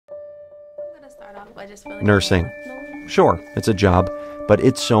Nursing. Sure, it's a job, but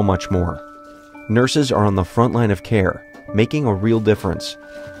it's so much more. Nurses are on the front line of care, making a real difference.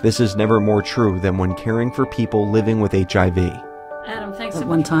 This is never more true than when caring for people living with HIV. Adam, thanks. At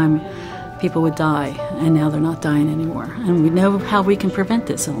one time, people would die, and now they're not dying anymore. And we know how we can prevent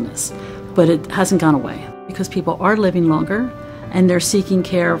this illness, but it hasn't gone away because people are living longer and they're seeking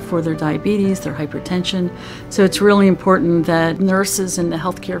care for their diabetes, their hypertension. So it's really important that nurses in the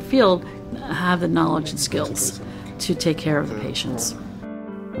healthcare field have the knowledge and skills to take care of the patients.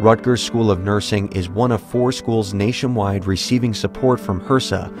 Rutgers School of Nursing is one of 4 schools nationwide receiving support from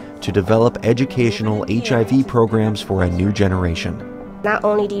HRSA to develop educational HIV programs for a new generation. Not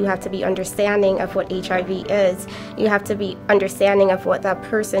only do you have to be understanding of what HIV is, you have to be understanding of what that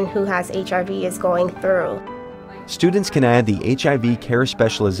person who has HIV is going through. Students can add the HIV Care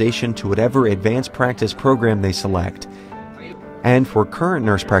Specialization to whatever advanced practice program they select. And for current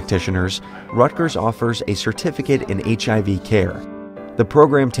nurse practitioners, Rutgers offers a certificate in HIV Care. The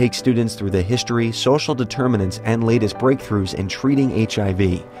program takes students through the history, social determinants, and latest breakthroughs in treating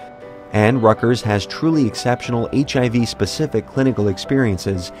HIV. And Rutgers has truly exceptional HIV-specific clinical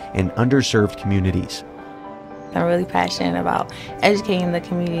experiences in underserved communities. I'm really passionate about educating the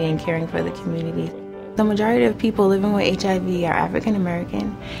community and caring for the community. The majority of people living with HIV are African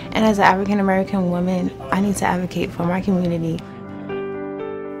American, and as an African American woman, I need to advocate for my community.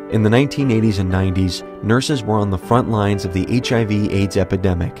 In the 1980s and 90s, nurses were on the front lines of the HIV/AIDS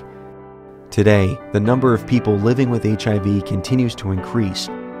epidemic. Today, the number of people living with HIV continues to increase,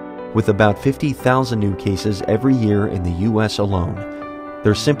 with about 50,000 new cases every year in the U.S. alone.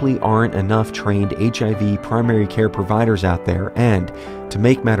 There simply aren't enough trained HIV primary care providers out there, and, to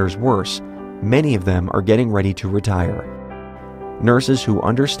make matters worse, many of them are getting ready to retire. Nurses who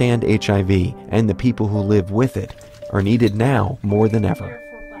understand HIV and the people who live with it are needed now more than ever.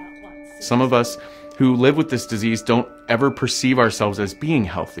 Some of us who live with this disease don't ever perceive ourselves as being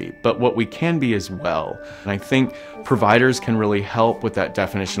healthy, but what we can be is well. And I think providers can really help with that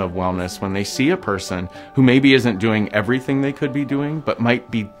definition of wellness when they see a person who maybe isn't doing everything they could be doing, but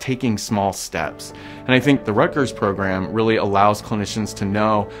might be taking small steps. And I think the Rutgers program really allows clinicians to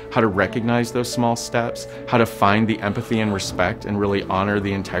know how to recognize those small steps, how to find the empathy and respect and really honor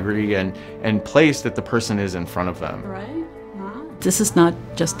the integrity and place that the person is in front of them. This is not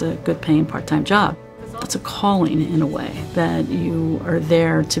just a good paying part-time job. It's a calling in a way that you are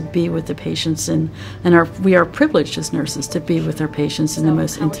there to be with the patients and we are privileged as nurses to be with our patients in the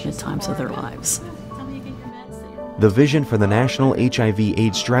most intimate times of their lives. The vision for the National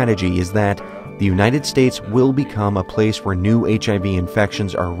HIV/AIDS Strategy is that the United States will become a place where new HIV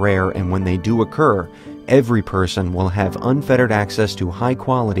infections are rare, and when they do occur, every person will have unfettered access to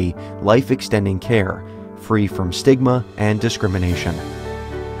high-quality, life-extending care, free from stigma and discrimination.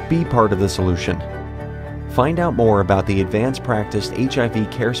 Be part of the solution. Find out more about the Advanced Practice HIV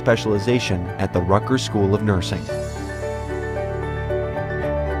Care Specialization at the Rutgers School of Nursing.